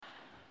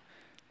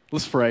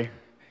Let's pray.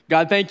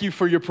 God, thank you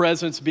for your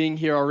presence being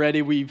here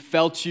already. We've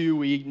felt you.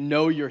 We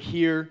know you're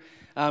here.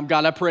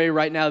 God, I pray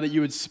right now that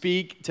you would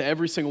speak to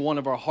every single one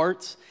of our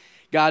hearts.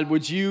 God,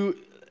 would you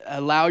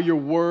allow your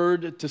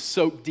word to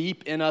soak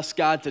deep in us,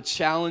 God, to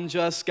challenge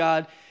us,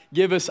 God.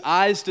 Give us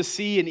eyes to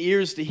see and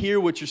ears to hear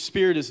what your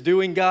Spirit is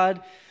doing,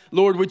 God.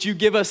 Lord, would you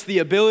give us the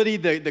ability,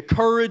 the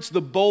courage, the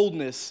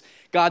boldness,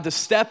 God, to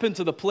step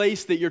into the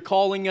place that you're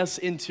calling us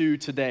into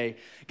today.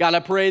 God,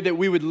 I pray that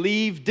we would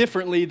leave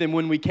differently than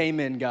when we came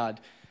in, God.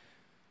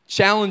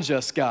 Challenge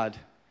us, God.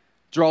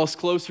 Draw us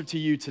closer to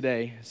you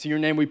today. It's in your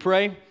name we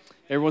pray.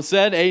 Everyone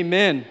said,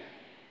 amen.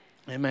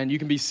 Amen. You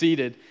can be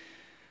seated.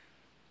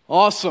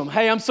 Awesome.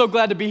 Hey, I'm so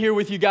glad to be here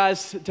with you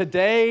guys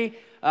today.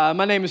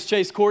 My name is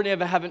Chase Courtney.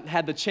 I haven't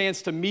had the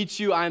chance to meet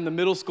you. I am the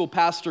middle school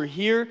pastor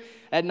here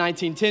at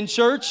 1910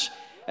 Church.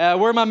 Where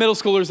are my middle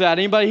schoolers at?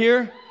 Anybody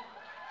here?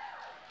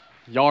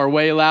 Y'all are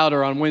way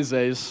louder on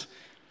Wednesdays.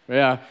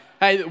 Yeah.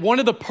 Hey, one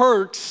of the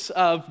perks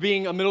of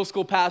being a middle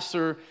school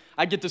pastor,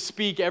 I get to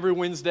speak every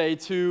Wednesday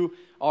to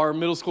our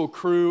middle school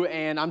crew,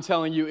 and I'm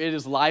telling you, it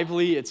is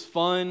lively, it's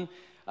fun,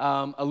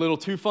 a little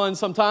too fun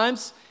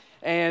sometimes.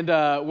 And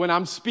when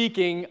I'm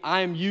speaking,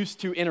 I'm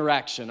used to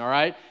interaction, all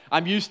right?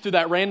 I'm used to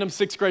that random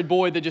sixth grade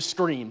boy that just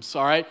screams,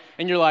 all right?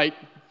 And you're like,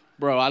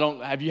 bro,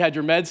 have you had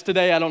your meds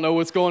today? I don't know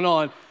what's going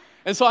on.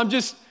 And so I'm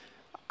just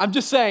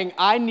saying,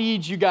 I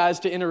need you guys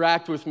to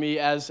interact with me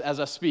as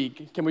I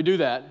speak. Can we do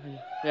that?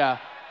 Yeah.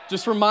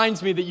 Just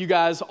reminds me that you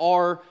guys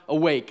are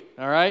awake,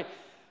 all right?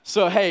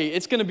 So, hey,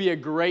 it's going to be a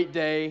great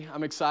day.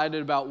 I'm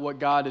excited about what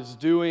God is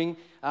doing.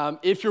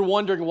 If you're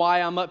wondering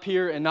why I'm up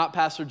here and not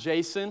Pastor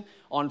Jason,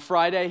 on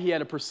Friday he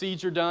had a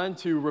procedure done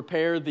to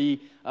repair the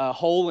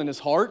hole in his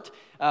heart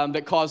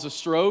that caused a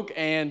stroke,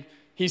 and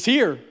he's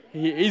here.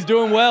 He's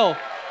doing well.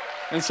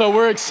 And so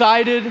we're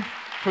excited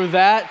for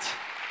that.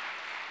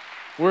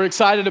 We're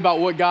excited about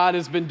what God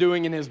has been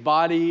doing in his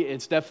body.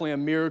 It's definitely a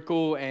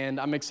miracle, and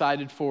I'm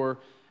excited for,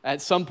 at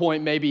some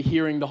point, maybe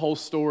hearing the whole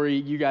story,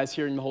 you guys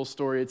hearing the whole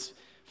story. It's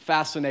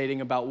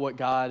fascinating about what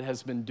God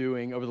has been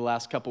doing over the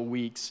last couple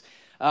weeks.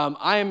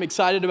 I am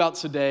excited about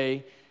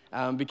today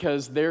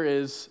because there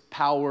is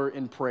power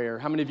in prayer.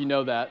 How many of you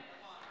know that?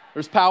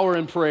 There's power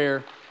in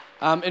prayer.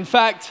 In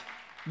fact,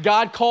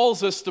 God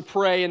calls us to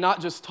pray and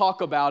not just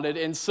talk about it.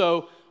 And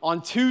so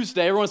on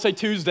Tuesday, everyone say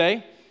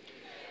Tuesday.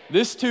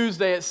 This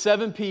Tuesday at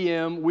 7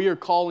 p.m., we are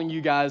calling you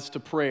guys to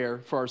prayer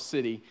for our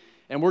city.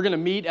 And we're going to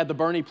meet at the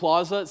Bernie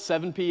Plaza at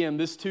 7 p.m.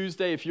 this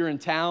Tuesday. If you're in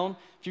town,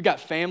 if you've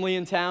got family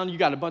in town, you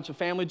got a bunch of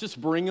family,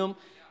 just bring them.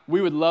 We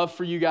would love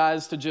for you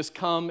guys to just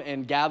come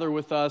and gather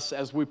with us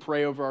as we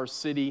pray over our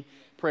city,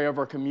 pray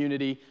over our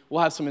community.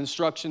 We'll have some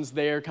instructions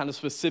there, kind of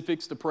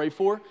specifics to pray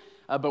for.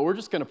 But we're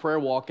just going to prayer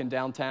walk in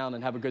downtown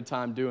and have a good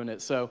time doing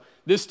it. So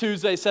this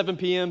Tuesday, 7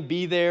 p.m.,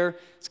 be there.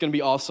 It's going to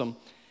be awesome.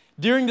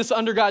 During this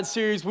Under God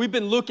series, we've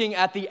been looking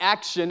at the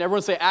action.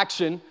 Everyone say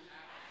action.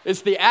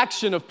 It's the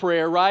action of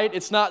prayer, right?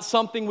 It's not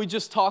something we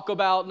just talk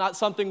about, not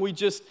something we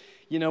just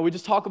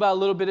talk about a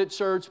little bit at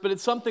church, but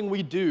it's something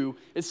we do.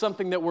 It's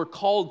something that we're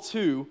called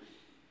to,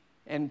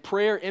 and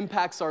prayer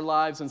impacts our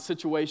lives and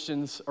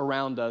situations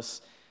around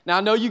us. Now,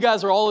 I know you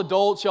guys are all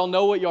adults. Y'all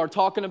know what y'all are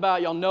talking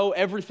about. Y'all know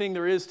everything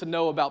there is to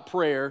know about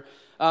prayer.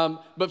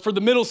 But for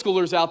the middle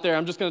schoolers out there,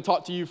 I'm just going to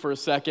talk to you for a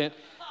second.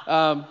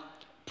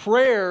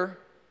 Prayer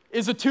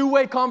is a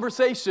two-way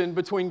conversation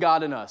between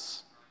God and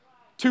us.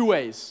 Two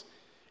ways.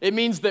 It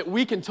means that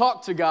we can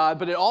talk to God,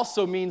 but it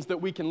also means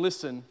that we can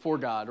listen for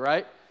God,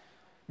 right?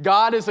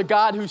 God is a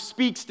God who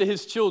speaks to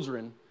his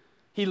children.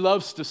 He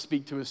loves to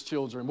speak to his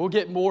children. We'll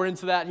get more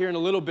into that here in a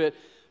little bit.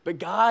 But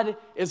God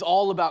is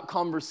all about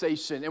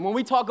conversation. And when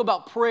we talk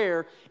about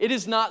prayer, it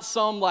is not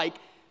some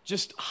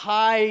just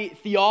high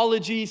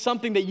theology,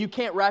 something that you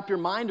can't wrap your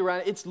mind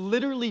around. It's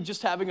literally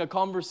just having a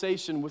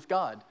conversation with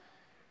God.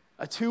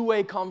 A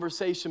two-way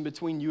conversation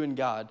between you and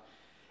God.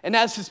 And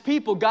as his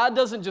people, God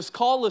doesn't just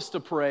call us to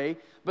pray,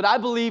 but I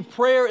believe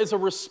prayer is a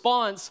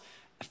response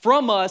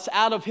from us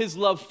out of his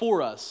love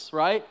for us,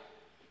 right?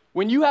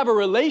 When you have a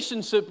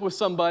relationship with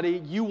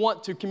somebody, you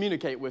want to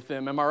communicate with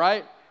them, am I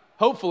right?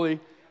 Hopefully.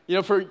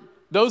 For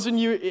those of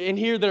you in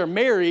here that are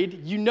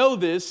married, you know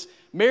this,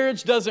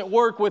 marriage doesn't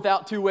work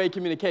without two-way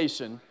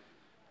communication,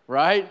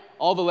 right?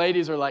 All the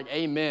ladies are like,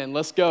 amen,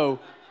 let's go.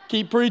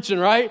 Keep preaching,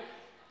 right?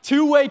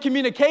 Two-way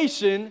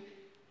communication,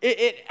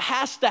 it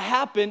has to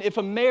happen if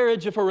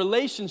a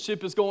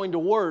relationship is going to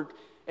work,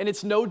 and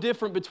it's no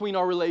different between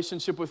our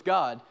relationship with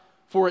God.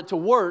 For it to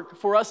work,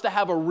 for us to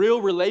have a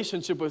real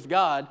relationship with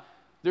God,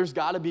 there's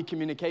got to be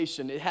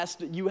communication.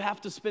 You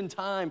have to spend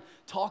time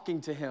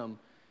talking to him.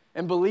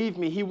 And believe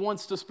me, he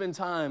wants to spend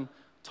time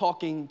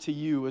talking to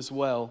you as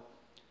well.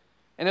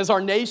 And as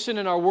our nation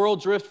and our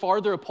world drift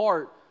farther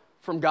apart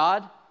from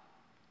God,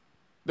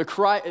 the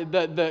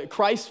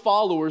Christ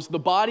followers, the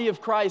body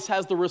of Christ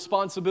has the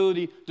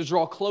responsibility to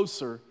draw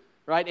closer,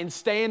 right? And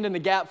stand in the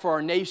gap for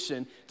our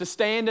nation, to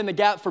stand in the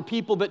gap for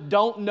people that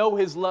don't know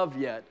his love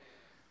yet.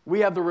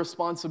 We have the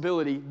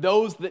responsibility,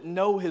 those that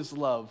know his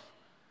love,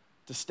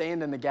 to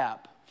stand in the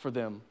gap for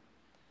them.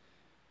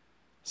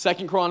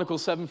 2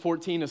 Chronicles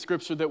 7:14, a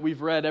scripture that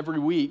we've read every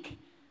week.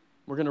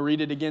 We're going to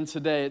read it again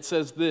today. It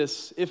says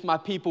this: "If my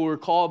people who are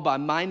called by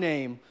my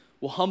name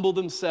will humble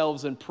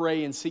themselves and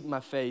pray and seek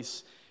my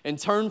face and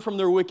turn from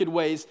their wicked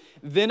ways,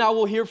 then I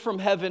will hear from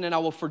heaven and I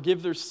will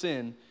forgive their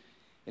sin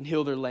and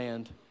heal their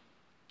land."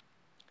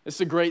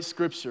 It's a great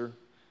scripture.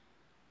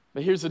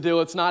 But here's the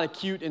deal. It's not a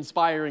cute,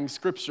 inspiring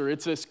scripture.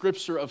 It's a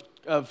scripture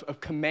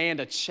of command,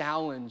 a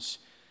challenge,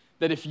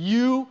 that if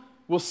you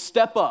will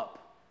step up,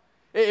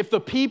 if the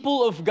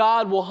people of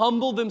God will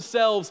humble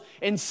themselves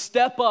and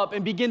step up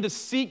and begin to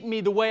seek me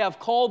the way I've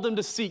called them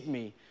to seek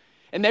me,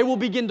 and they will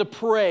begin to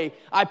pray,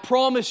 I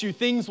promise you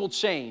things will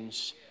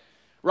change,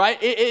 right?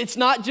 It's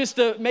not just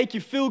a make you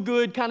feel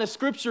good kind of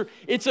scripture.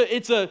 It's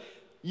a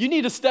you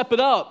need to step it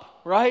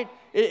up, right?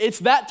 It's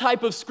that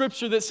type of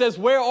scripture that says,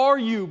 where are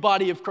you,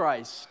 body of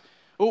Christ?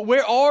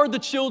 Where are the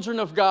children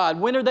of God?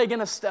 When are they going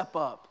to step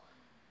up?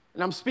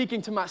 And I'm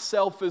speaking to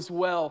myself as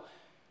well.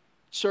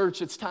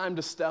 Church, it's time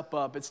to step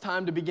up. It's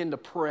time to begin to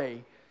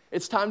pray.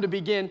 It's time to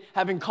begin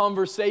having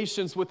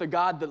conversations with a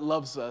God that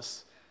loves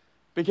us,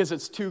 because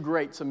it's too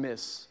great to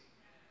miss.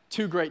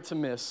 Too great to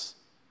miss.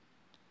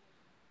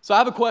 So I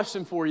have a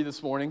question for you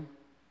this morning.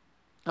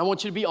 I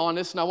want you to be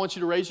honest, and I want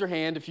you to raise your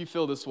hand if you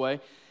feel this way.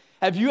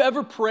 Have you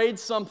ever prayed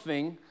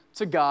something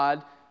to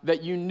God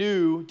that you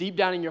knew deep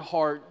down in your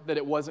heart that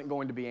it wasn't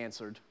going to be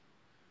answered?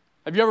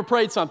 Have you ever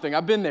prayed something?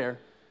 I've been there.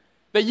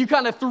 That you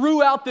kind of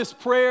threw out this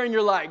prayer and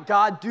you're like,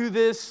 God, do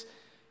this,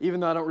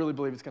 even though I don't really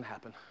believe it's going to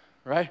happen,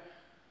 right?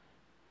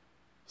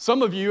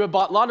 Some of you have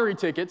bought lottery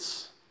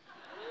tickets,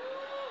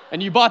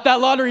 and you bought that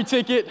lottery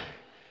ticket,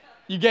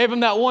 you gave them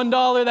that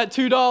 $1, that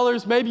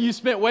 $2, maybe you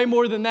spent way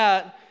more than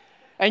that,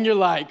 and you're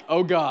like,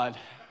 oh God,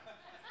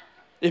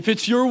 if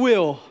it's your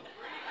will,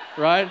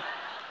 right?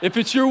 If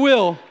it's your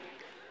will,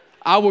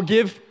 I will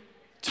give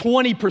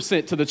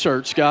 20% to the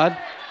church, God.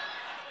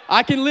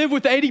 I can live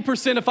with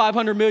 80% of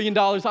 $500 million.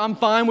 I'm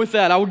fine with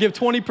that. I will give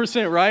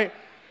 20%, right?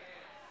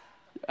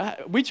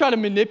 We try to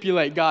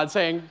manipulate God,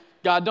 saying,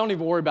 God, don't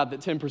even worry about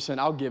that 10%.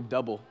 I'll give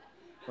double,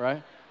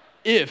 right?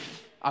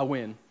 If I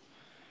win.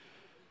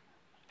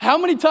 How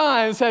many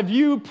times have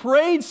you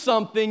prayed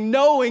something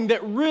knowing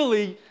that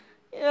really,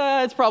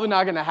 it's probably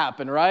not going to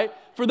happen, right?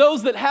 For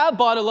those that have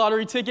bought a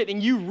lottery ticket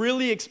and you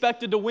really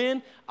expected to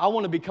win, I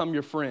want to become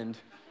your friend,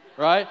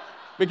 right?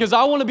 Because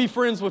I want to be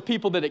friends with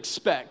people that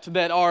expect,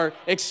 that are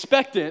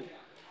expectant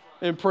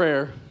in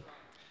prayer,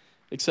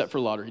 except for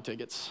lottery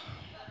tickets.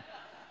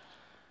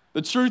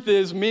 The truth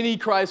is, many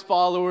Christ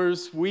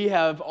followers, we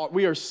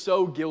are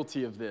so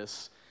guilty of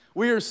this.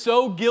 We are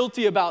so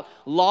guilty about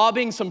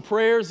lobbing some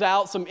prayers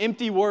out, some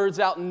empty words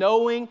out,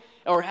 knowing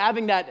or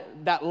having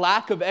that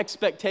lack of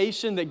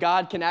expectation that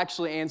God can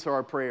actually answer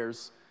our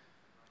prayers.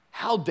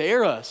 How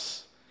dare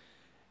us?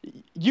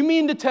 You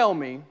mean to tell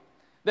me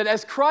that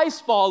as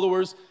Christ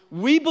followers,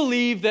 we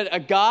believe that a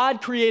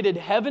God created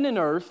heaven and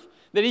earth,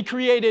 that he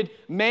created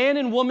man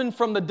and woman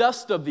from the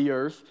dust of the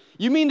earth?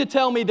 You mean to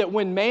tell me that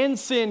when man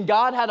sinned,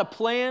 God had a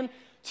plan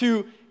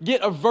to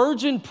get a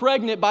virgin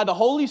pregnant by the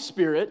Holy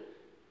Spirit,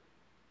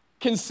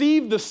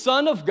 conceive the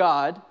Son of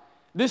God,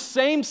 this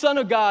same Son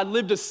of God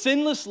lived a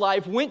sinless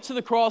life, went to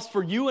the cross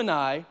for you and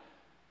I,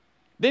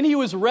 then he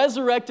was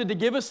resurrected to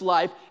give us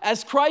life.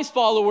 As Christ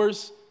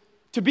followers,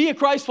 to be a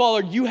Christ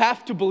follower, you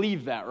have to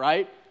believe that,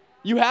 right?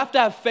 You have to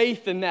have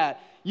faith in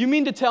that. You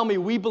mean to tell me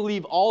we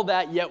believe all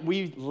that, yet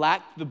we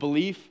lack the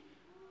belief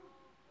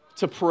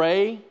to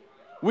pray?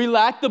 We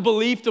lack the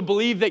belief to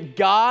believe that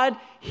God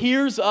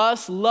hears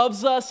us,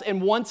 loves us,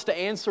 and wants to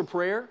answer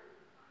prayer?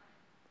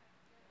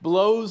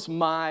 Blows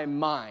my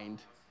mind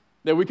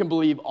that we can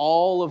believe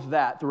all of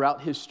that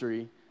throughout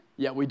history,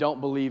 yet we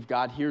don't believe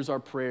God hears our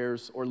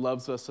prayers or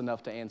loves us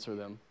enough to answer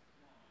them.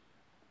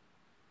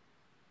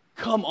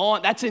 Come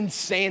on, that's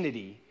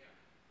insanity.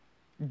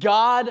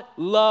 God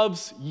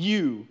loves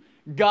you.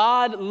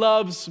 God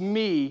loves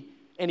me,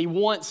 and he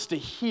wants to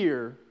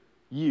hear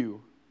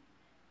you.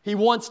 He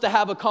wants to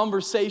have a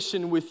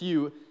conversation with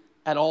you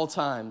at all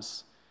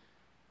times.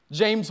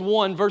 James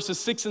 1, verses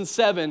 6 and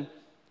 7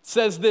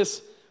 says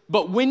this: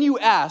 "But when you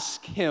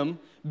ask him,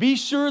 be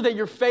sure that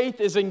your faith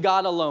is in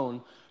God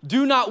alone.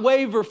 Do not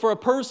waver, for a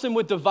person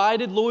with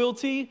divided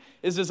loyalty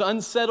is as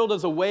unsettled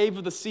as a wave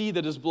of the sea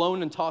that is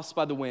blown and tossed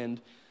by the wind.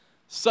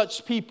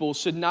 Such people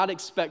should not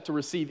expect to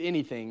receive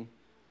anything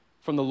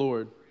from the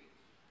Lord."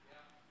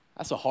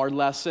 That's a hard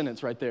last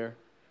sentence right there.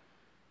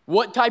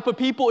 What type of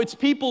people? It's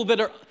people that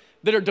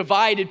are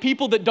divided,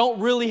 people that don't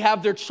really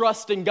have their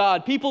trust in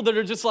God, people that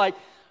are just like,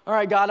 all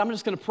right, God, I'm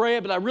just going to pray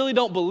it, but I really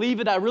don't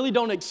believe it. I really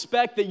don't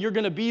expect that you're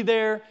going to be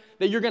there,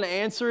 that you're going to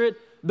answer it.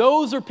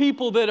 Those are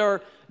people that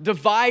are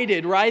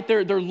divided, right?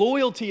 Their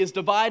loyalty is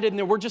divided,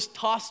 and we're just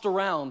tossed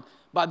around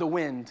by the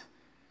wind.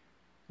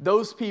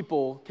 Those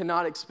people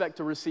cannot expect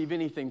to receive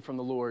anything from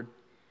the Lord.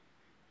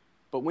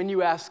 But when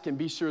you ask him,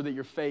 be sure that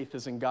your faith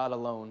is in God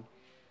alone.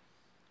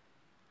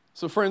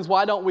 So friends,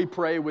 why don't we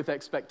pray with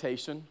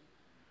expectation?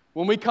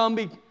 When we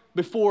come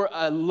before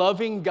a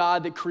loving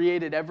God that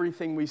created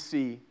everything we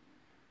see,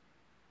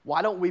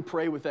 Why don't we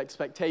pray with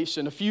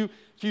expectation? A few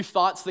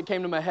thoughts that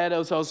came to my head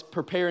as I was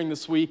preparing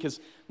this week is,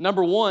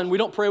 number one, we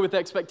don't pray with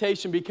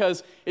expectation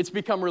because it's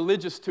become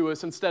religious to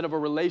us instead of a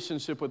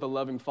relationship with a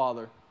loving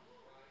Father.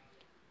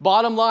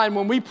 Bottom line,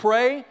 when we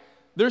pray,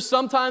 there's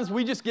sometimes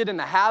we just get in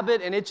the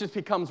habit and it just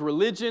becomes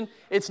religion.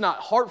 It's not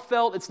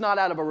heartfelt. It's not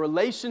out of a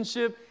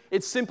relationship.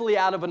 It's simply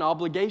out of an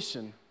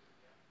obligation.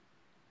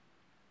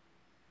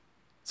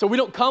 So we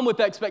don't come with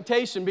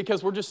expectation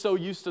because we're just so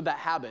used to that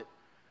habit.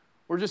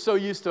 We're just so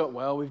used to,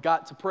 well, we've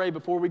got to pray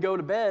before we go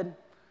to bed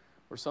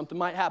or something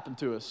might happen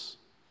to us.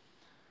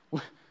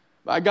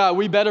 By God,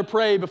 we better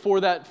pray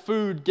before that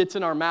food gets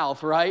in our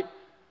mouth, right?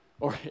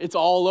 Or it's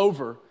all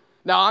over.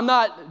 Now, I'm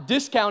not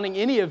discounting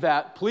any of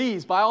that.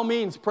 Please, by all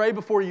means, pray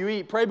before you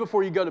eat, pray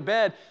before you go to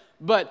bed,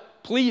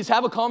 but please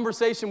have a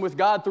conversation with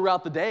God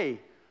throughout the day,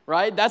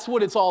 right? That's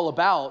what it's all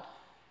about.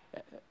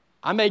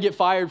 I may get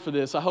fired for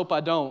this. I hope I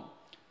don't.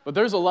 But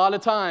there's a lot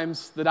of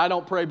times that I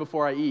don't pray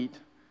before I eat.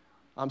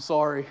 I'm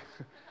sorry.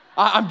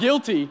 I'm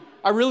guilty.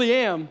 I really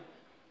am.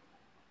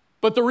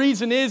 But the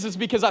reason is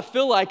because I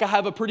feel like I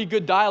have a pretty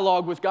good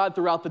dialogue with God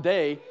throughout the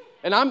day.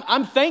 And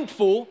I'm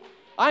thankful.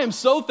 I am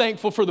so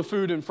thankful for the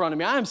food in front of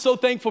me. I am so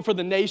thankful for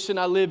the nation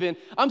I live in.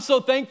 I'm so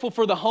thankful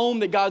for the home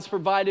that God's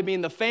provided me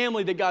and the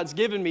family that God's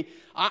given me.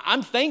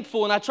 I'm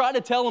thankful, and I try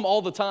to tell him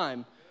all the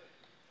time.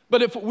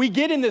 But if we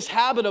get in this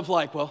habit of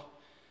like, well,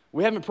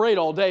 we haven't prayed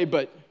all day,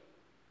 but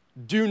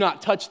do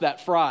not touch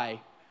that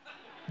fry.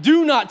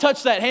 Do not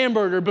touch that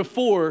hamburger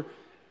before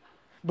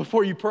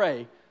you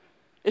pray.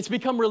 It's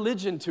become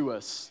religion to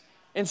us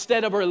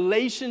instead of a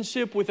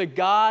relationship with a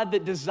God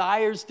that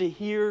desires to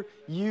hear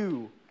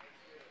you.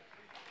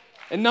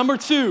 And number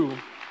two,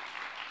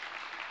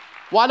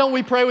 why don't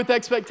we pray with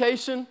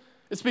expectation?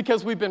 It's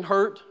because we've been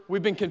hurt.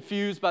 We've been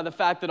confused by the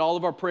fact that all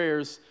of our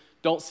prayers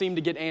don't seem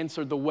to get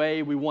answered the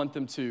way we want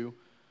them to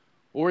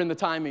or in the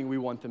timing we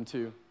want them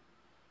to.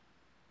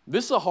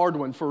 This is a hard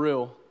one for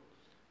real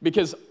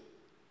because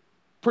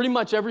pretty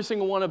much every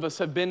single one of us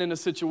have been in a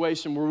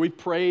situation where we've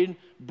prayed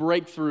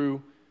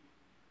breakthrough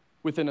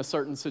within a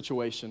certain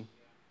situation.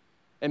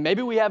 And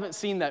maybe we haven't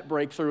seen that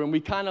breakthrough and we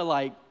kind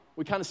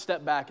of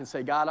step back and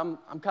say, God,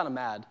 I'm kind of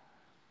mad.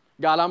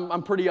 God,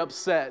 I'm pretty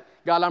upset.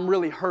 God, I'm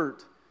really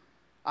hurt.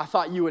 I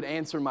thought you would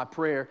answer my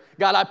prayer.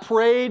 God, I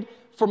prayed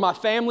for my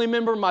family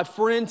member, my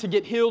friend to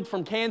get healed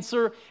from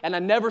cancer, and I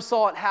never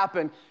saw it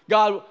happen.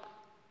 God,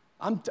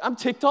 I'm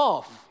ticked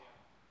off.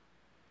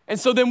 And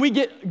so then we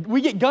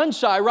get gun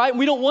shy, right?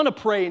 We don't want to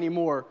pray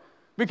anymore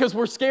because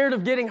we're scared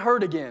of getting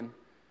hurt again.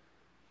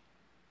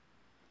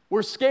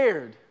 We're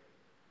scared.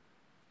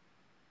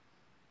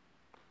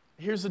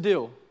 Here's the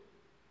deal.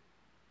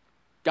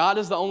 God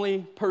is the only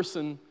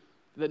person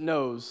that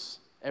knows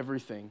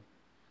everything.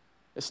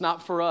 It's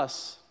not for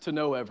us to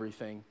know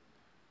everything.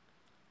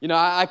 You know,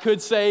 I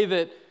could say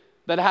that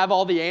I have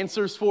all the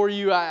answers for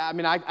you.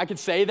 I could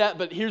say that,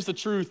 but here's the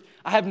truth.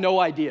 I have no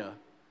idea.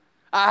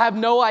 I have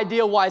no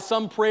idea why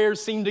some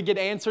prayers seem to get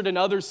answered and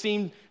others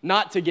seem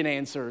not to get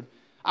answered.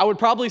 I would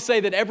probably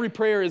say that every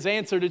prayer is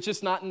answered. It's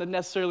just not in the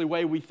necessarily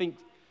way we think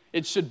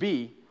it should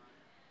be.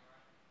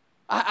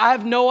 I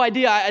have no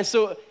idea.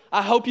 So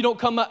I hope you don't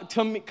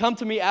come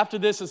to me after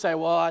this and say,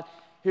 well,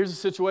 here's a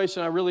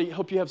situation. I really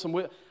hope you have some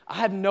wisdom. I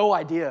have no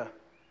idea.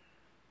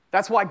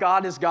 That's why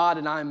God is God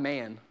and I'm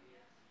man.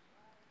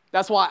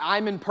 That's why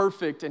I'm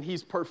imperfect and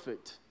he's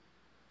perfect.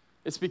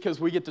 It's because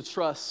we get to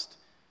trust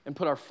and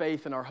put our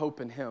faith and our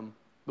hope in him,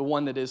 the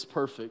one that is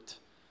perfect.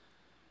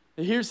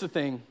 And here's the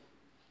thing.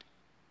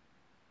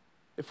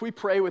 If we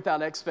pray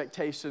without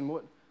expectation,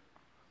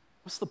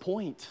 what's the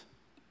point?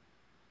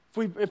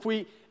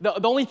 The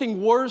only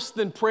thing worse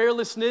than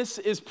prayerlessness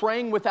is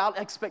praying without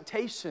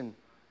expectation.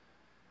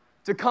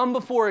 To come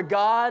before a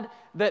God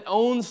that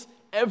owns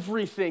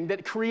everything,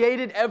 that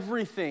created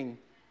everything,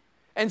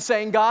 and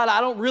saying, God, I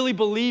don't really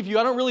believe you.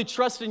 I don't really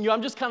trust in you.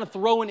 I'm just kind of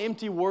throwing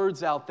empty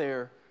words out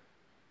there.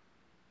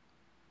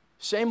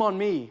 Shame on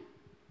me.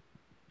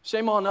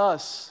 Shame on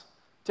us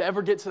to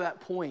ever get to that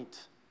point.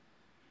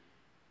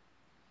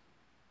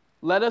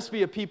 Let us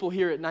be a people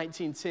here at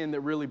 1910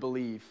 that really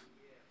believe.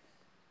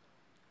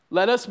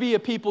 Let us be a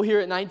people here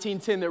at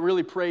 1910 that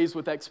really prays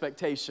with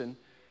expectation,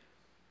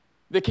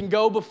 that can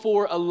go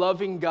before a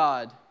loving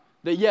God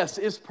that, yes,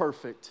 is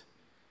perfect,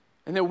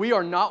 and that we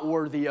are not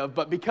worthy of,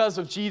 but because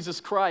of Jesus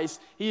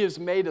Christ, he has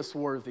made us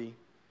worthy.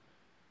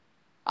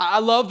 I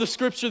love the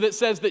scripture that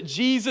says that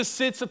Jesus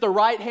sits at the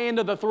right hand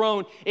of the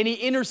throne and he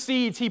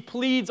intercedes, he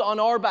pleads on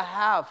our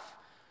behalf.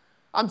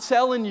 I'm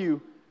telling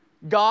you,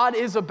 God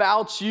is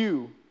about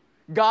you.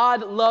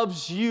 God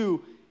loves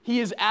you. He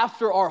is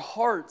after our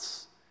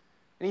hearts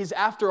and he's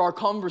after our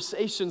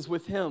conversations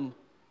with him.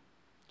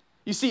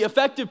 You see,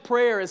 effective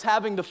prayer is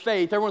having the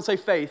faith. Everyone say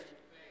faith.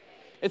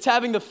 It's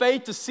having the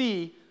faith to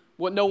see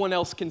what no one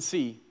else can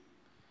see.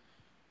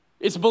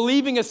 It's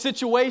believing a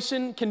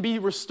situation can be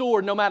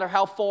restored no matter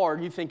how far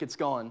you think it's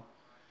gone.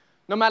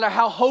 No matter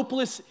how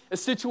hopeless a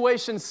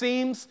situation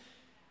seems,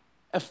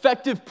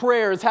 effective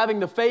prayer is having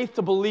the faith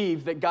to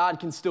believe that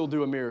God can still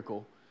do a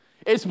miracle.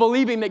 It's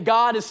believing that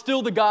God is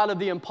still the God of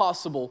the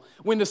impossible.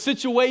 When the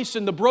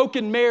situation, the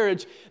broken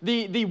marriage,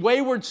 the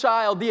wayward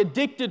child, the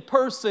addicted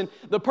person,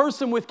 the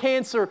person with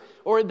cancer,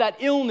 or that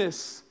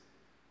illness,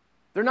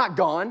 they're not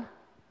gone.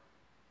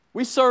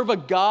 We serve a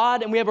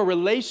God and we have a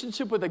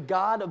relationship with a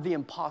God of the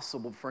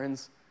impossible,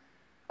 friends.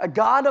 A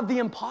God of the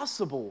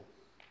impossible.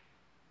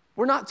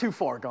 We're not too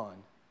far gone.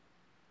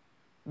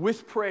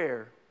 With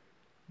prayer,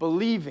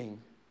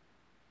 believing,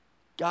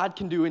 God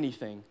can do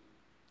anything.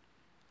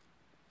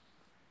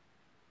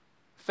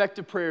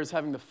 Effective prayer is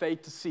having the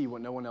faith to see what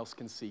no one else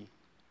can see.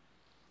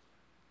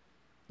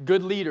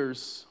 Good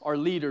leaders are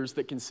leaders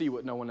that can see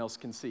what no one else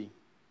can see.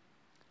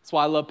 That's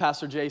why I love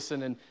Pastor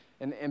Jason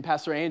and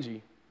Pastor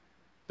Angie.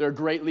 They're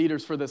great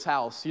leaders for this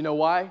house. You know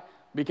why?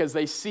 Because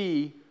they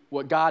see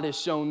what God has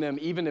shown them,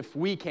 even if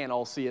we can't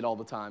all see it all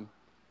the time.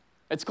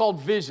 It's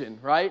called vision,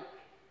 right?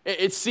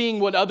 It's seeing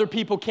what other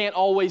people can't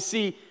always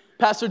see.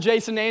 Pastor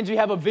Jason and Angie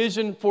have a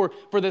vision for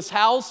this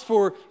house,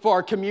 for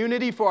our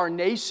community, for our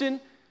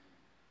nation.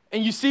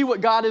 And you see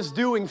what God is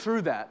doing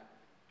through that.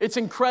 It's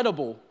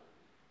incredible.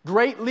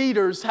 Great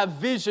leaders have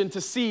vision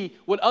to see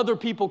what other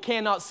people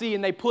cannot see,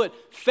 and they put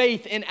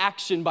faith in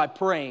action by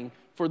praying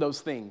for those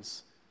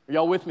things. Are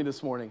y'all with me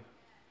this morning?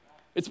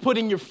 It's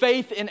putting your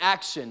faith in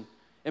action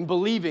and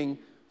believing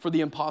for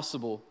the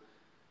impossible.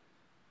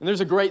 And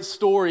there's a great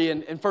story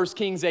in 1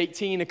 Kings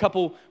 18. A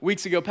couple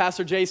weeks ago,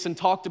 Pastor Jason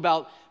talked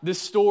about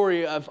this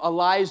story of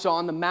Elijah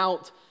on the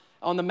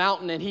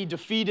mountain, and he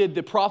defeated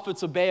the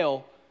prophets of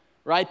Baal.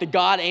 Right? The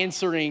God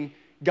answering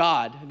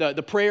God,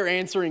 the prayer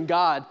answering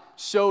God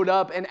showed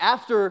up. And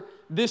after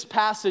this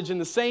passage in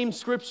the same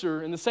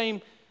scripture, in the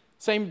same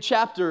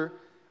chapter,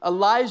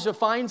 Elijah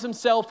finds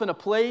himself in a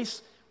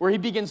place where he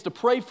begins to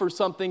pray for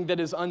something that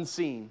is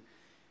unseen.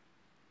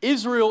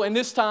 Israel in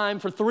this time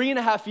for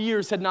 3.5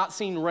 years had not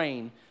seen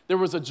rain. There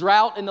was a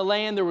drought in the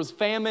land. There was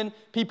famine.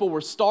 People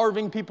were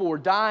starving. People were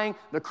dying.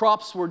 The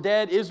crops were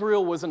dead.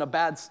 Israel was in a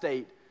bad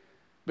state.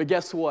 But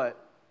guess what?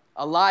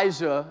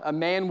 Elijah, a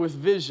man with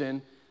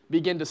vision,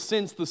 began to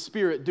sense the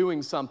Spirit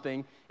doing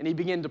something, and he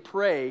began to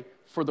pray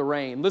for the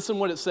rain. Listen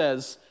what it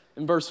says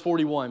in verse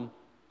 41.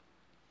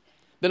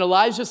 Then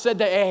Elijah said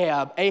to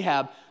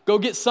Ahab, go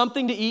get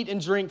something to eat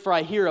and drink, for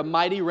I hear a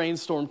mighty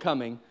rainstorm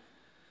coming.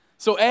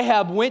 So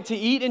Ahab went to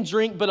eat and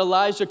drink, but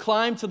Elijah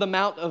climbed to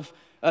the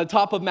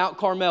top of Mount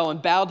Carmel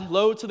and bowed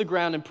low to the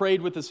ground and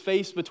prayed with his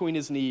face between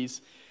his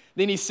knees.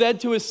 Then he said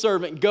to his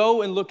servant,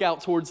 go and look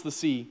out towards the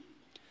sea.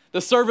 The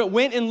servant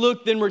went and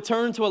looked, then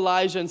returned to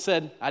Elijah and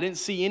said, I didn't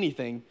see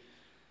anything.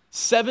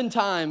 7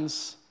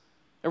 times,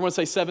 everyone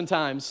say 7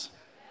 times.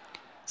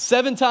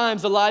 7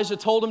 times Elijah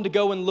told him to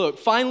go and look.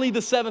 Finally,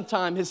 the 7th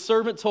time, his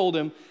servant told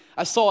him,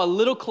 I saw a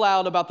little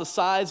cloud about the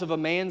size of a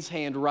man's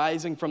hand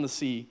rising from the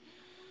sea.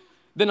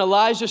 Then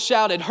Elijah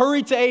shouted,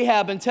 hurry to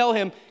Ahab and tell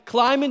him,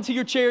 climb into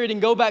your chariot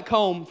and go back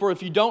home, for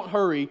if you don't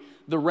hurry,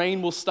 the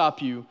rain will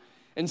stop you.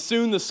 And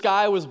soon the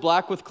sky was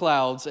black with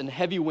clouds, and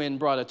heavy wind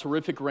brought a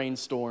terrific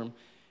rainstorm.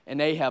 And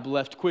Ahab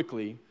left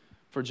quickly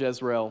for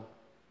Jezreel.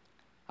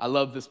 I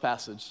love this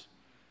passage.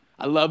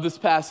 I love this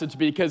passage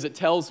because it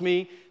tells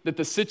me that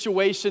the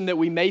situation that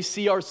we may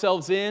see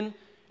ourselves in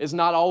is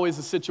not always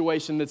a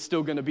situation that's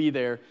still going to be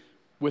there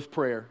with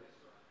prayer.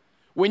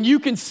 When you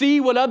can see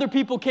what other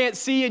people can't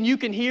see and you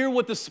can hear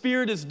what the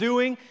Spirit is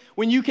doing,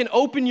 when you can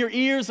open your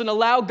ears and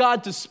allow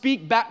God to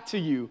speak back to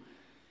you,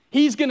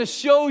 He's going to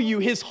show you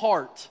His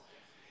heart.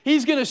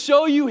 He's going to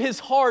show you His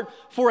heart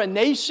for a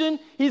nation.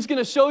 He's going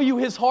to show you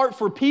His heart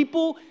for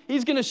people.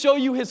 He's going to show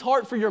you His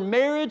heart for your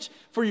marriage,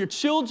 for your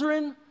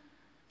children,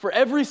 for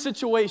every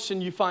situation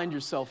you find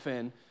yourself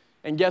in.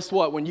 And guess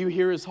what? When you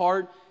hear His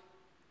heart,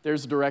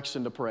 there's a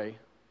direction to pray.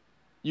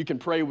 You can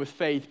pray with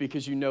faith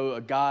because you know a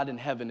God in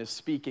heaven is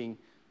speaking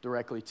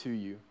directly to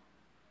you.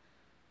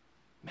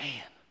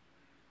 Man.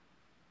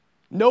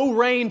 No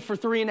rain for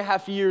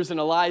 3.5 years, and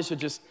Elijah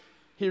just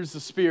hears the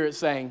Spirit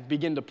saying,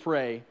 begin to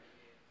pray.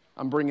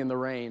 I'm bringing the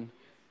rain.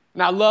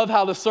 And I love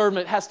how the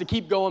servant has to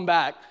keep going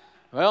back.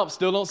 Well,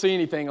 still don't see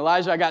anything.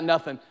 Elijah, I got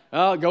nothing.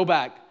 Oh, go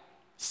back.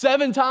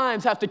 7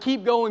 times have to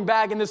keep going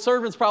back, and the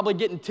servant's probably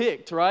getting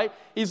ticked, right?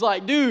 He's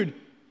like, dude,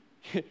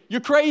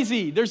 you're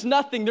crazy. There's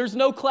nothing. There's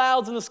no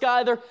clouds in the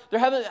sky. There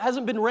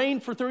hasn't been rain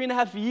for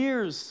 3.5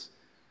 years.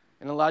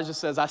 And Elijah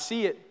says, I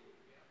see it.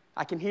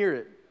 I can hear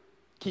it.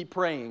 Keep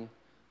praying.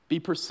 Be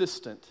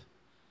persistent.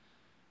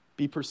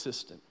 Be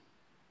persistent.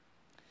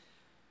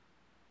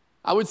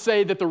 I would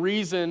say that the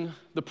reason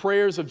the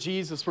prayers of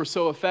Jesus were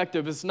so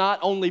effective is not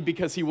only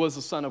because He was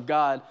the Son of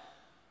God,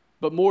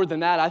 but more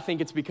than that, I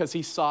think it's because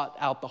He sought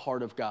out the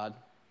heart of God,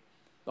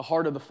 the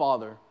heart of the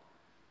Father.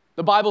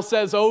 The Bible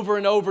says over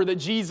and over that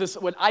Jesus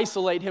would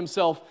isolate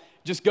Himself,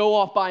 just go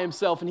off by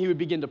Himself, and He would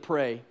begin to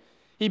pray.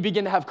 He'd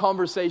begin to have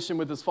conversation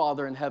with His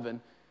Father in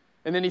heaven.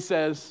 And then He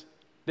says,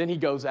 then He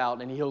goes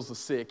out and He heals the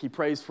sick. He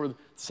prays for the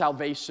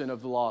salvation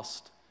of the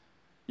lost.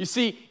 You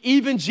see,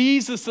 even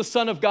Jesus, the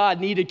Son of God,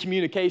 needed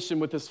communication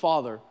with His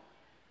Father.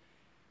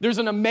 There's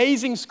an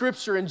amazing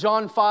scripture in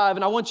John 5,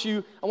 and I want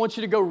you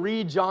to go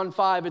read John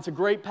 5. It's a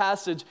great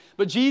passage.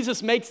 But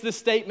Jesus makes this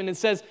statement and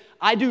says,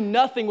 I do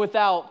nothing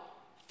without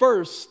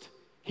first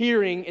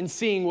hearing and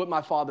seeing what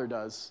my Father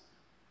does.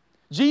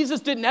 Jesus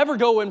didn't ever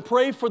go and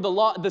pray for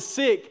the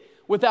sick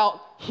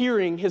without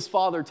hearing his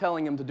Father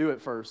telling him to do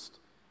it first.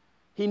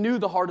 He knew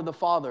the heart of the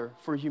Father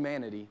for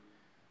humanity.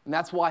 And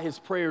that's why his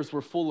prayers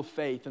were full of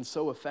faith and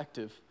so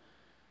effective.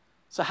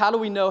 So how do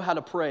we know how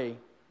to pray?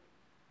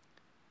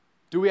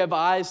 Do we have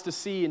eyes to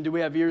see and do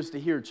we have ears to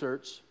hear,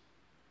 church?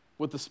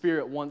 What the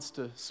Spirit wants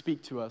to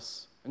speak to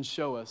us and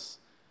show us.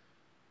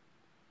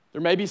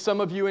 There may be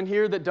some of you in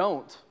here that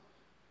don't.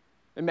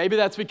 And maybe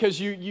that's because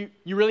you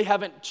really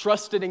haven't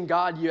trusted in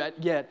God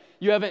yet.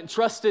 You haven't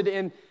trusted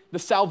in the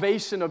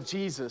salvation of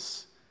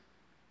Jesus.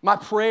 My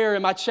prayer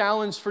and my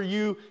challenge for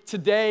you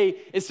today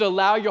is to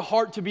allow your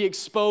heart to be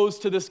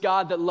exposed to this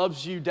God that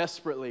loves you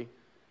desperately.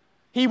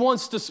 He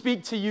wants to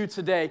speak to you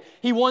today.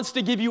 He wants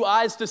to give you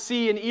eyes to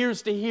see and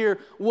ears to hear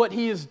what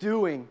he is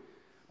doing.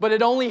 But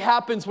it only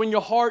happens when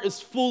your heart is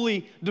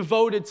fully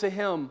devoted to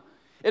him.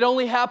 It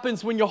only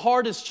happens when your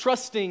heart is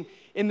trusting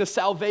in the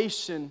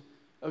salvation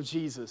of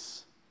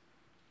Jesus.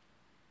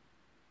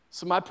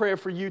 So my prayer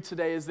for you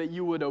today is that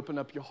you would open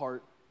up your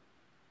heart,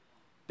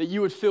 that you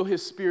would feel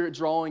his Spirit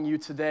drawing you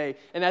today.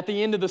 And at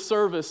the end of the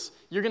service,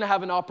 you're going to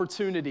have an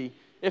opportunity,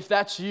 if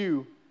that's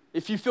you,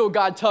 if you feel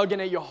God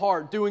tugging at your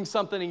heart, doing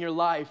something in your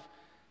life,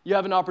 you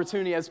have an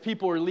opportunity. As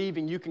people are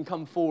leaving, you can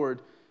come forward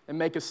and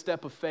make a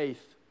step of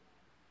faith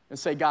and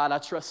say, God, I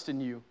trust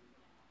in you.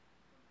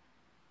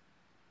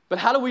 But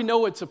how do we know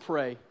what to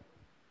pray?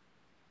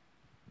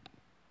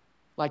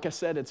 Like I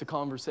said, it's a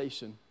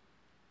conversation.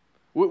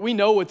 We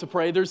know what to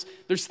pray. There's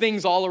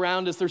things all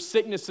around us. There's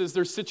sicknesses.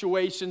 There's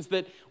situations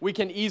that we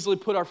can easily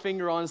put our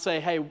finger on and say,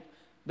 hey,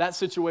 that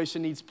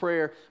situation needs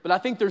prayer. But I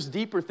think there's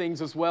deeper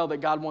things as well that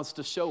God wants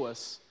to show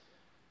us,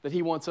 that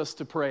he wants us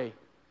to pray.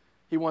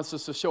 He wants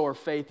us to show our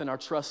faith and our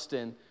trust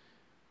in.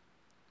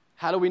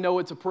 How do we know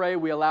what to pray?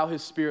 We allow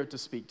his Spirit to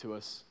speak to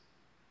us.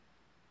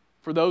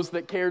 For those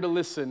that care to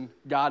listen,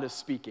 God is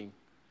speaking.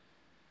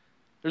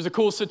 There's a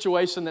cool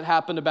situation that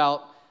happened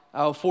about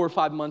 4 or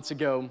 5 months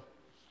ago.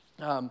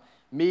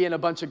 Me and a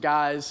bunch of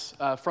guys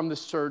from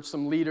this church,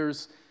 some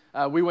leaders,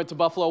 we went to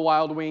Buffalo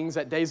Wild Wings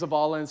at Days of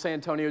Allah in San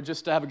Antonio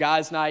just to have a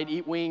guys' night,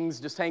 eat wings,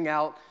 just hang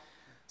out.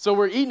 So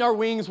we're eating our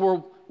wings,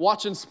 we're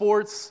watching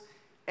sports,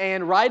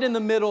 and right in the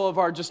middle of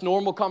our just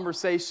normal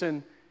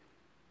conversation,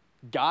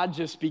 God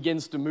just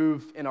begins to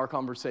move in our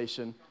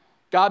conversation.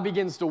 God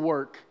begins to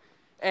work.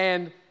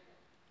 And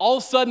all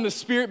of a sudden, the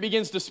Spirit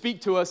begins to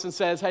speak to us and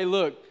says, hey,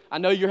 look, I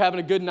know you're having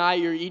a good night,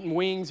 you're eating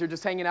wings, you're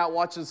just hanging out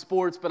watching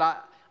sports, but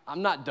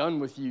I'm not done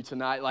with you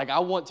tonight. Like, I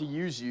want to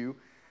use you.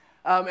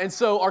 And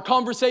so our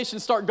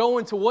conversations start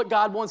going to what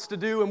God wants to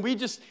do, and we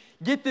just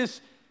get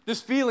this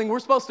feeling we're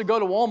supposed to go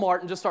to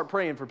Walmart and just start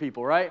praying for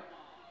people, right?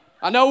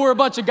 I know we're a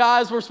bunch of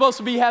guys. We're supposed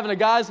to be having a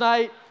guys'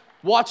 night,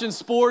 watching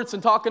sports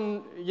and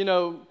talking,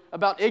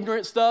 about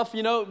ignorant stuff.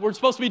 We're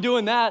supposed to be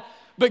doing that,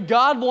 but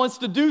God wants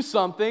to do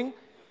something.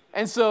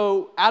 And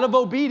so out of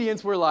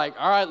obedience, we're like,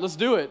 all right, let's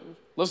do it.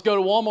 Let's go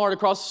to Walmart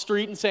across the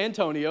street in San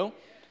Antonio.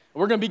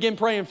 We're going to begin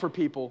praying for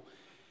people.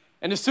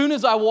 And as soon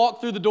as I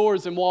walked through the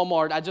doors in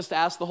Walmart, I just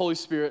asked the Holy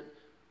Spirit,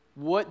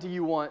 what do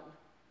you want?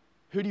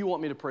 Who do you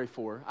want me to pray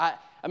for?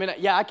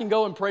 I can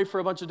go and pray for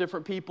a bunch of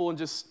different people and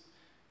just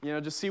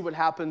see what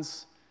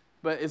happens.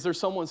 But is there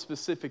someone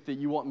specific that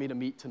you want me to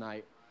meet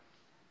tonight?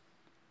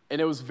 And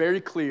it was very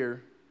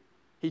clear.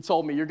 He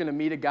told me, you're going to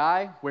meet a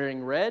guy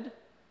wearing red,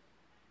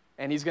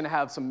 and he's going to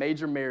have some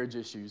major marriage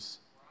issues.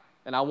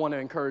 And I want to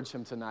encourage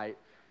him tonight.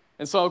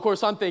 And so, of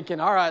course, I'm thinking,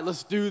 all right,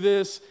 let's do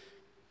this.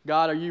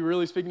 God, are you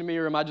really speaking to me,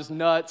 or am I just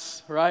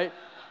nuts, right?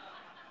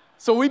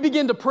 So we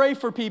begin to pray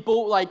for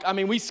people.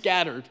 We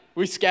scattered.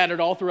 We scattered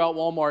all throughout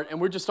Walmart, and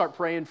we just start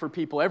praying for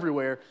people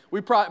everywhere.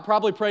 We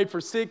probably prayed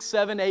for 6,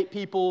 7, 8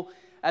 people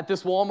at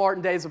this Walmart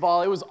in Days of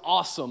Allah. It was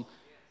awesome.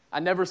 I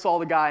never saw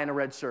the guy in a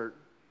red shirt.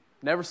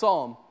 Never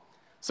saw him.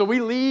 So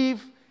we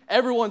leave.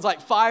 Everyone's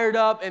fired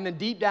up, and then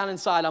deep down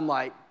inside, I'm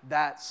like,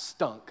 that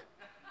stunk.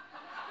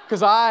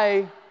 Because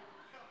I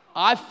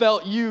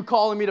felt you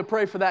calling me to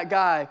pray for that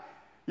guy,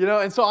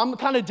 and so I'm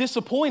kind of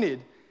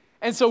disappointed.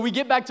 And so we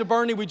get back to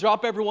Bernie, we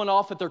drop everyone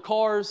off at their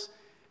cars,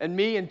 and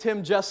me and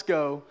Tim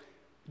Jesko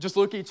just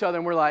look at each other,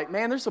 and we're like,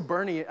 man, there's a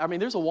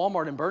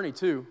Walmart in Bernie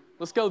too.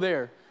 Let's go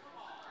there.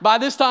 By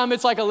this time,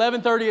 it's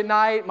 11:30 at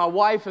night. My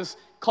wife is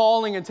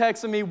calling and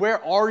texting me,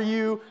 where are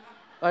you?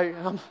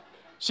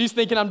 She's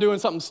thinking I'm doing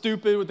something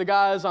stupid with the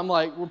guys. I'm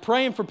like, we're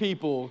praying for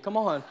people. Come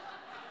on.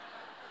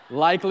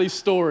 Likely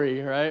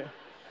story, right?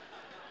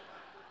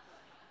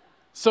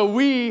 So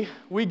we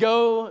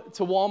go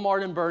to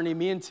Walmart in Bernie,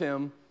 me and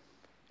Tim,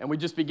 and we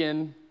just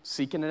begin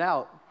seeking it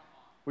out.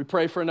 We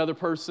pray for another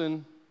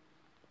person,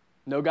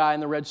 no guy in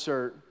the red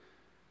shirt.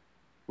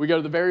 We go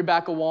to the very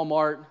back of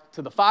Walmart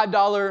to the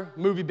 $5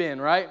 movie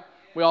bin, right?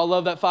 We all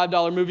love that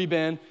 $5 movie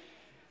bin.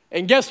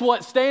 And guess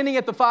what? Standing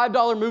at the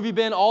 $5 movie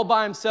bin all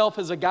by himself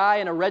is a guy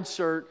in a red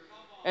shirt.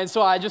 And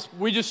so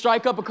we just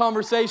strike up a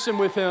conversation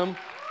with him.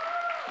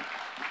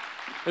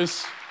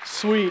 It's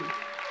sweet.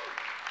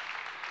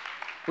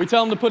 We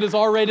tell him to put his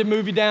R-rated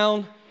movie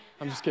down.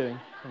 I'm just kidding.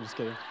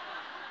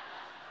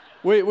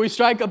 We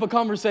strike up a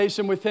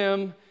conversation with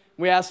him.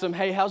 We asked him,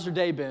 hey, how's your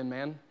day been,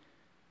 man?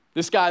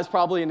 This guy's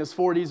probably in his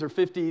 40s or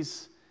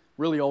 50s,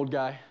 really old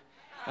guy.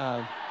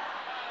 I'm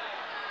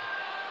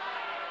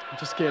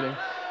just kidding.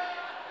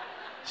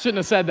 Shouldn't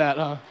have said that,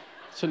 huh?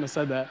 Shouldn't have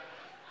said that.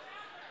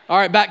 All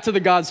right, back to the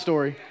God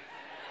story.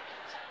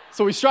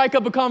 So we strike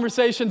up a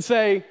conversation,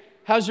 say,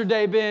 how's your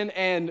day been?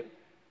 And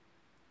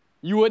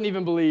you wouldn't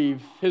even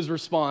believe his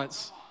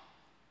response.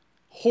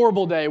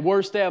 Horrible day,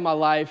 worst day of my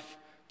life.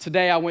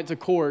 Today I went to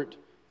court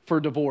for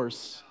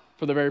divorce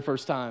for the very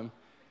first time.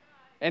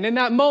 And in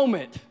that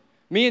moment,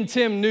 me and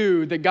Tim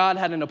knew that God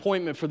had an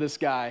appointment for this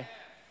guy.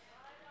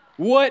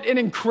 What an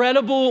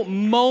incredible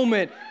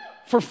moment.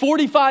 For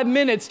 45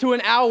 minutes to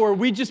an hour,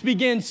 we just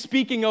began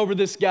speaking over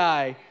this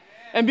guy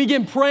and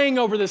began praying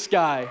over this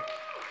guy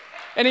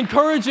and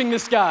encouraging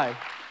this guy.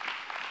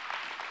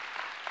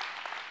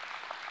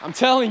 I'm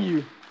telling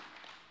you,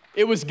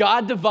 it was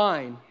God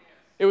divine.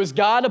 It was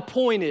God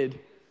appointed.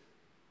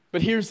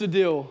 But here's the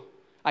deal.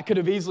 I could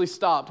have easily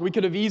stopped. We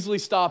could have easily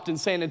stopped in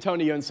San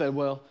Antonio and said,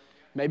 well,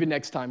 maybe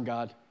next time,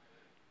 God.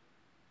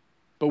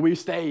 But we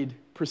stayed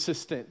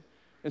persistent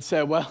and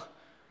said, well,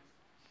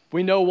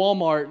 we know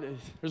Walmart.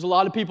 There's a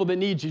lot of people that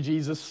need you,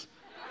 Jesus.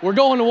 We're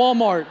going to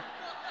Walmart.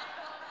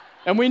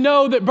 And we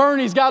know that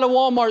Bernie's got a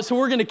Walmart, so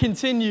we're going to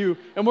continue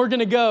and we're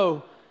going to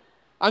go.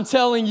 I'm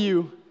telling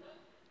you,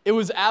 it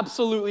was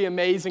absolutely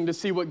amazing to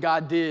see what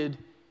God did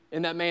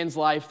in that man's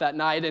life that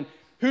night. And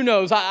who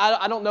knows?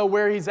 I don't know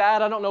where he's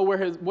at. I don't know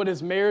what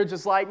his marriage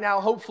is like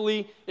now.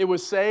 Hopefully it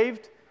was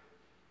saved.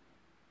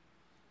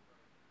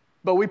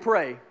 But we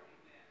pray.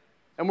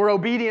 And we're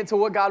obedient to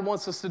what God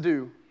wants us to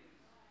do.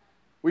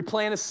 We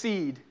plant a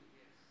seed.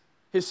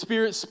 His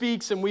Spirit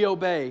speaks and we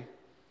obey.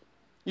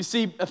 You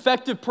see,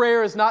 effective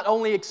prayer is not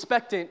only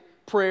expectant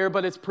prayer,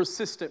 but it's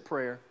persistent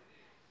prayer.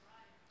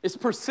 It's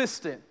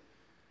persistent.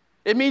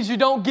 It means you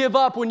don't give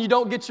up when you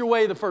don't get your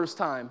way the first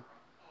time.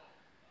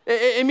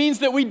 It means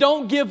that we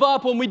don't give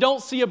up when we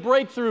don't see a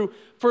breakthrough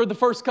for the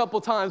first couple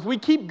times. We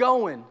keep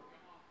going.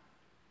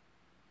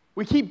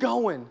 We keep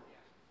going.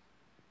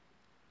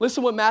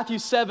 Listen what Matthew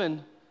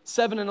 7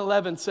 and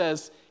 11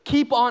 says.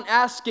 Keep on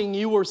asking,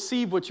 you will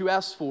receive what you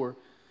ask for.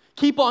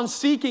 Keep on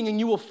seeking and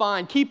you will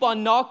find. Keep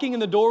on knocking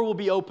and the door will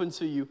be open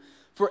to you.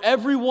 For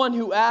everyone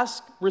who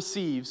asks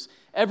receives.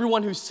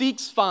 Everyone who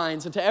seeks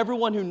finds. And to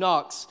everyone who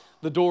knocks,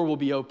 the door will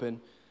be open.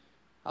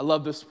 I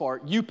love this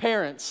part. You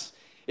parents,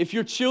 if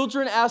your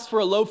children ask for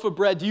a loaf of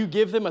bread, do you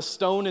give them a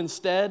stone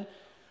instead?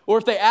 Or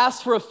if they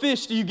ask for a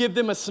fish, do you give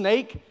them a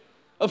snake?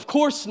 Of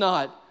course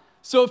not.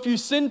 So if you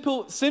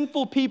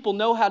sinful people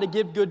know how to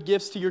give good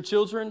gifts to your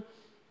children,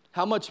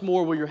 how much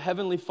more will your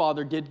heavenly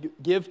Father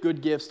give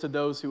good gifts to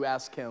those who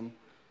ask him?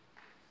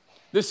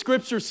 This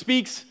scripture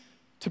speaks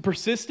to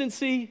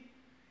persistency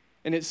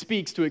and it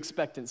speaks to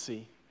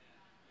expectancy.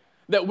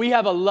 That we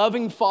have a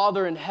loving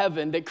Father in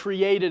heaven that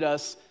created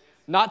us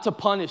not to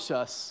punish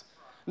us,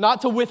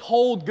 not to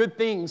withhold good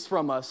things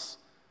from us,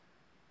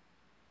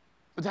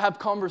 but to have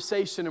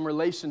conversation and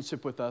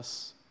relationship with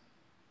us.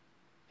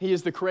 He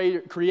is the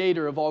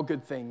creator of all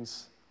good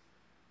things,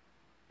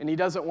 and he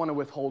doesn't want to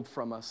withhold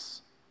from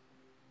us.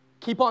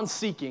 Keep on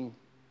seeking,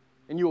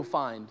 and you will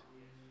find.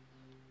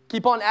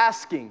 Keep on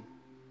asking.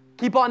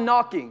 Keep on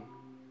knocking.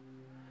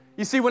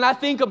 You see, when I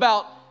think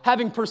about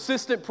having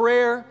persistent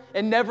prayer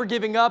and never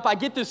giving up, I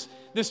get this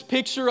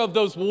picture of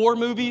those war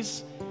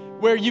movies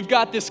where you've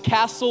got this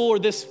castle or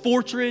this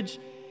fortress,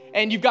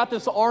 and you've got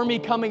this army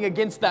coming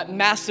against that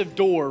massive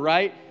door,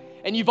 right?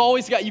 And you've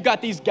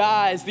got these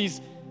guys,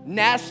 these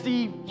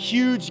nasty,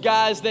 huge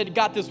guys that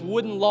got this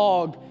wooden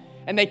log,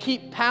 and they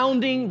keep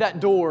pounding that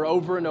door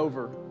over and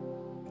over.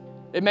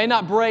 It may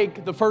not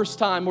break the first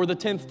time or the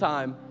 10th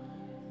time,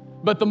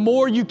 but the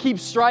more you keep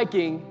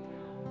striking,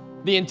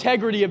 the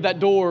integrity of that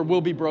door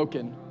will be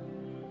broken.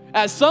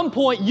 At some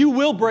point, you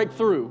will break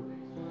through.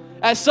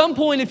 At some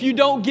point, if you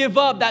don't give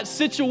up, that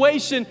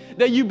situation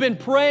that you've been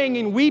praying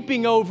and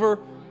weeping over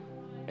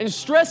and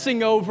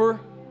stressing over,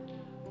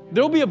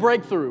 there'll be a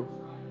breakthrough.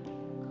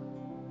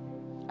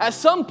 At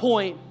some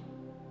point,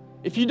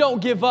 if you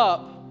don't give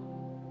up,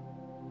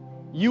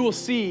 you will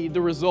see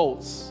the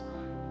results.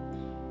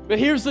 But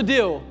here's the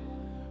deal.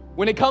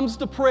 When it comes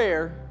to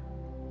prayer,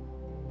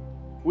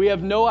 we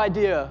have no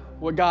idea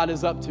what God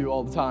is up to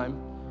all the time.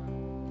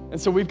 And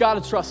so we've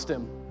got to trust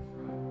him.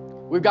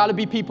 We've got to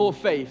be people of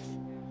faith,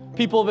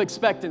 people of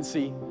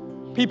expectancy,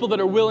 people that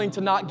are willing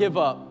to not give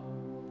up.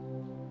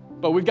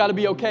 But we've got to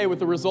be okay with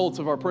the results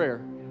of our prayer,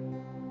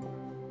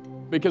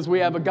 because we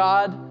have a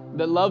God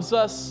that loves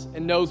us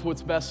and knows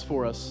what's best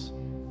for us.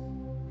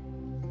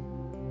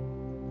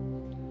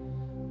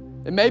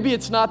 And maybe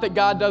it's not that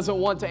God doesn't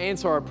want to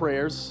answer our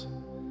prayers.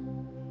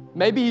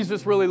 Maybe he's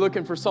just really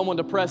looking for someone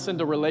to press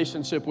into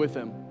relationship with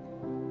him.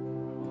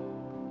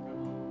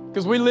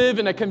 Because we live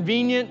in a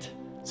convenient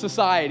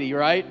society,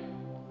 right?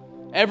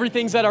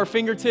 Everything's at our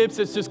fingertips.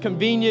 It's just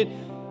convenient.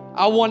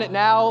 I want it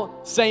now,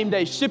 same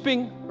day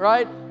shipping,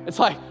 right? It's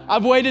like,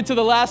 I've waited to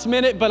the last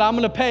minute, but I'm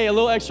gonna pay a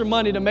little extra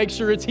money to make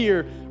sure it's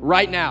here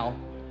right now.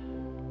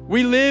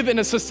 We live in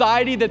a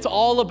society that's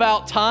all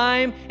about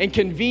time and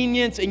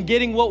convenience and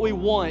getting what we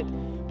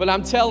want, but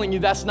I'm telling you,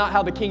 that's not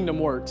how the kingdom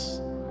works.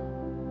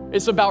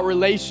 It's about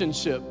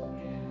relationship.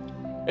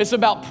 It's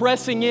about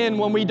pressing in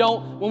when we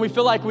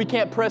feel like we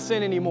can't press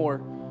in anymore.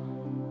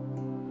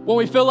 When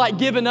we feel like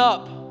giving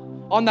up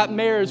on that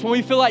marriage, when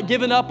we feel like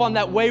giving up on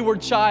that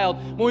wayward child,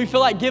 when we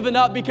feel like giving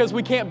up because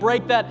we can't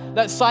break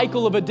that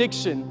cycle of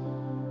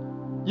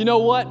addiction. You know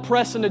what?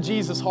 Press into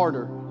Jesus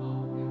harder.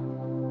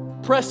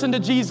 Press into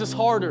Jesus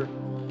harder.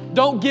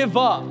 Don't give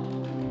up.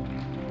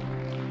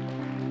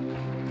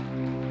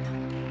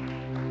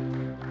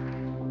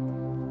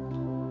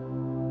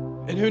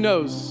 And who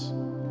knows?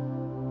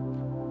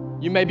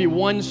 You may be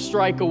one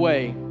strike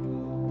away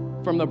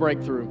from the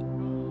breakthrough.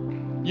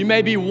 You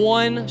may be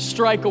one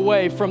strike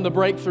away from the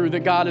breakthrough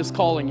that God is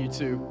calling you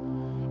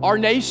to. Our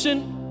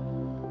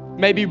nation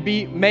may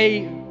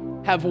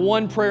have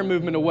one prayer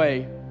movement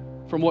away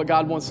from what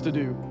God wants to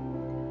do.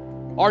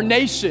 Our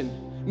nation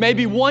may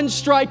be one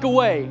strike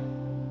away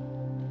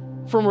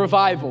from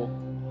revival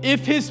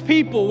if His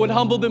people would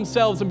humble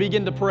themselves and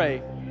begin to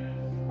pray.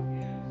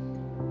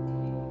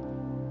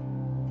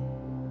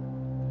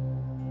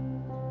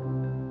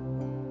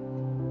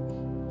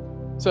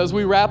 So as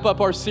we wrap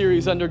up our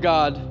series Under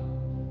God,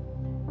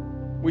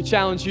 we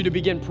challenge you to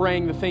begin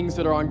praying the things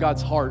that are on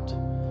God's heart.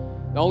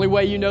 The only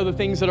way you know the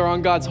things that are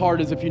on God's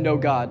heart is if you know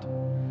God.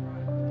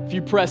 If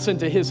you press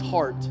into His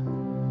heart.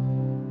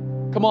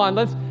 Come on,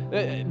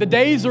 the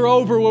days are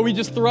over where we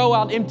just throw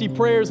out empty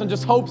prayers and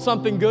just hope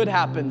something good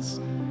happens.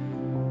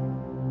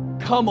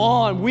 Come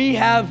on, we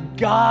have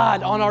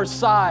God on our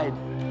side.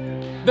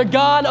 The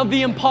God of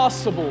the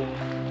impossible.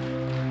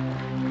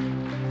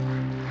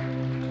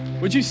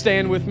 Would you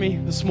stand with me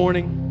this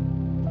morning?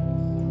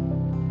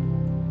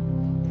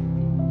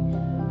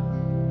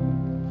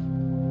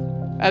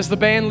 As the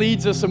band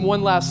leads us in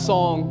one last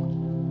song,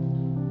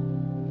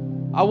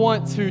 I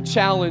want to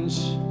challenge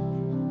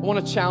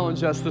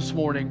us this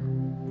morning.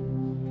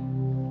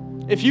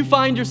 If you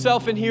find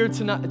yourself in here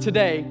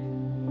today,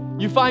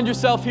 you find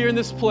yourself here in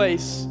this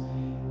place,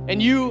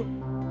 and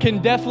you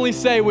can definitely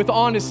say with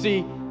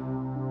honesty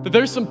that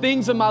there's some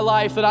things in my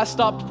life that I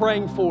stopped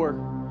praying for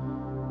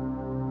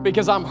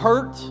because I'm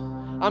hurt,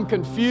 I'm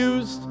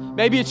confused.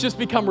 Maybe it's just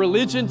become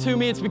religion to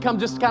me. It's become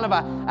just kind of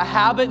a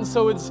habit, and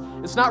so it's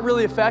not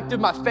really effective.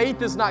 My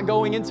faith is not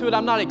going into it.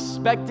 I'm not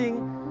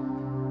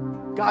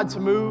expecting God to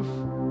move.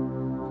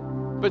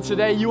 But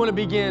today you want to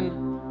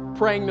begin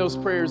praying those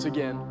prayers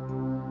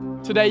again.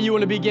 Today you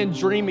want to begin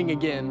dreaming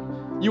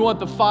again. You want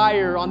the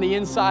fire on the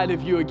inside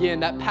of you again,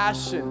 that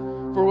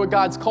passion for what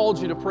God's called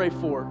you to pray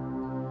for.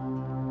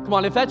 Come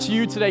on, if that's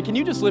you today, can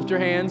you just lift your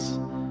hands?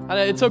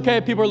 It's okay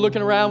if people are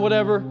looking around,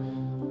 whatever.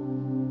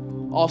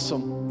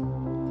 Awesome.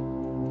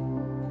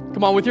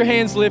 Come on, with your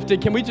hands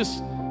lifted, can we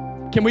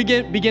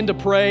begin to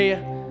pray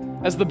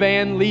as the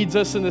band leads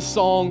us in this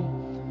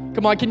song?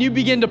 Come on, can you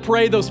begin to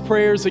pray those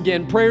prayers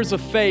again? Prayers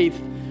of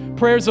faith,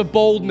 prayers of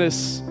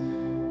boldness.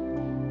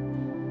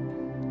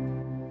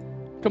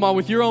 Come on,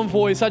 with your own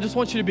voice, I just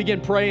want you to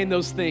begin praying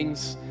those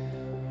things.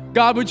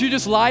 God, would you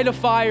just light a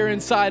fire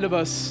inside of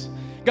us?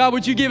 God,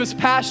 would you give us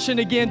passion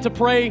again to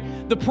pray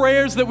the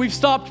prayers that we've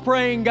stopped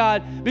praying,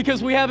 God,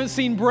 because we haven't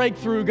seen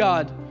breakthrough,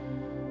 God.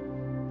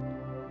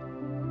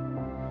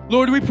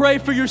 Lord, we pray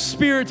for your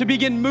Spirit to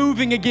begin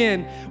moving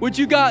again. Would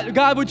you,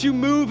 God, would you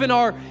move in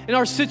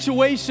our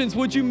situations?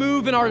 Would you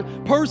move in our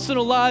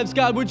personal lives,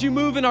 God? Would you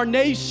move in our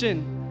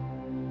nation?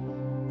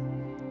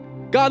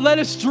 God, let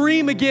us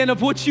dream again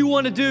of what you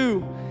want to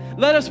do.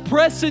 Let us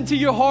press into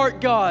your heart,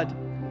 God.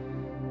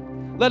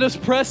 Let us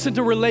press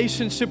into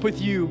relationship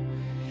with you.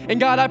 And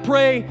God, I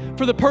pray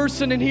for the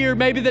person in here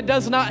maybe that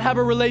does not have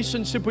a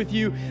relationship with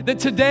you, that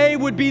today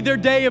would be their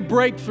day of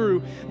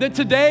breakthrough, that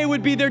today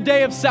would be their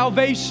day of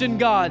salvation,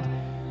 God,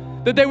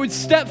 that they would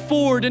step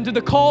forward into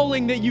the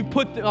calling that you've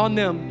put on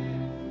them,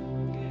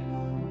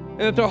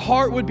 and that their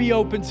heart would be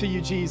open to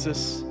you,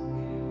 Jesus.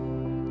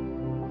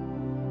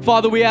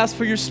 Father, we ask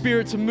for your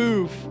Spirit to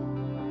move,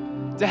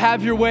 to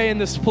have your way in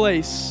this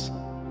place.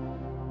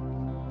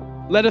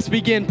 Let us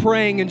begin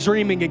praying and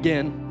dreaming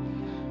again.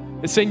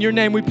 It's in your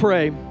name we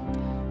pray.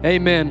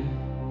 Amen.